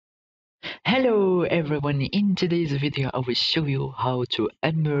Hello everyone, in today's video I will show you how to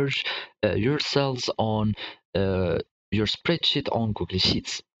unmerge your cells on uh, your spreadsheet on Google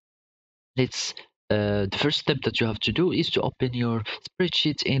Sheets. Let's The first step that you have to do is to open your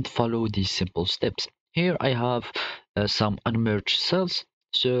spreadsheet and follow these simple steps. Here I have some unmerged cells,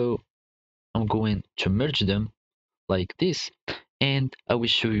 so I'm going to merge them like this, and I will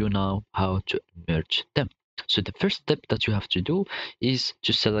show you now how to merge them. So the first step that you have to do is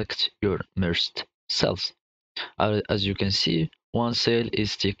to select your merged cells. As you can see, one cell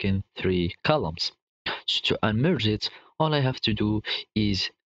is taking 3 columns. So to unmerge it, all I have to do is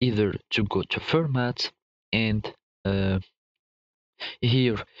either to go to format, and uh,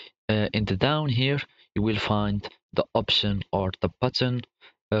 here in the down here you will find the option or the button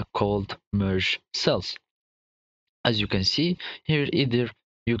called merge cells. As you can see here, either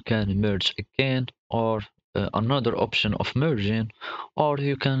you can merge again, or another option of merging, or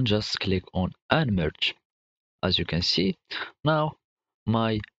you can just click on unmerge. As you can see now,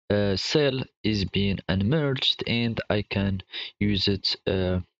 my cell is being unmerged, and I can use it.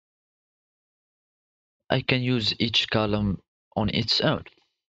 I can use each column on its own.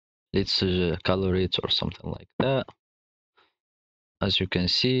 Let's color it or something like that. As you can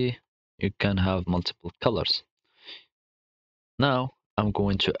see, you can have multiple colors. Now I'm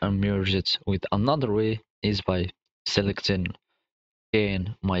going to unmerge it with another way, is by selecting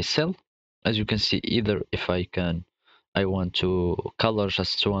in my cell. As you can see, either if I want to color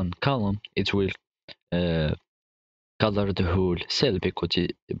just one column, it will uh, color the whole cell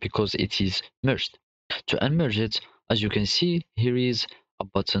because it is merged. To unmerge it, as you can see, here is a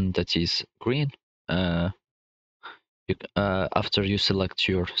button that is green. After you select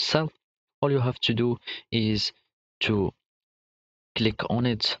your cell, all you have to do is to click on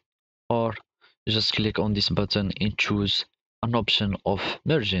it, or just click on this button and choose an option of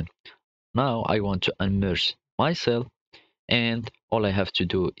merging. Now I want to unmerge my cell, and all I have to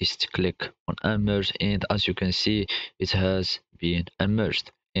do is to click on unmerge, and as you can see, it has been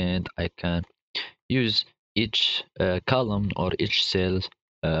unmerged, and I can use each column or each cell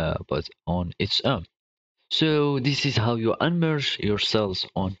but on its own. So this is how you unmerge your cells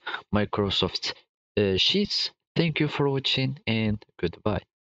on Microsoft Sheets. Thank you for watching, and goodbye.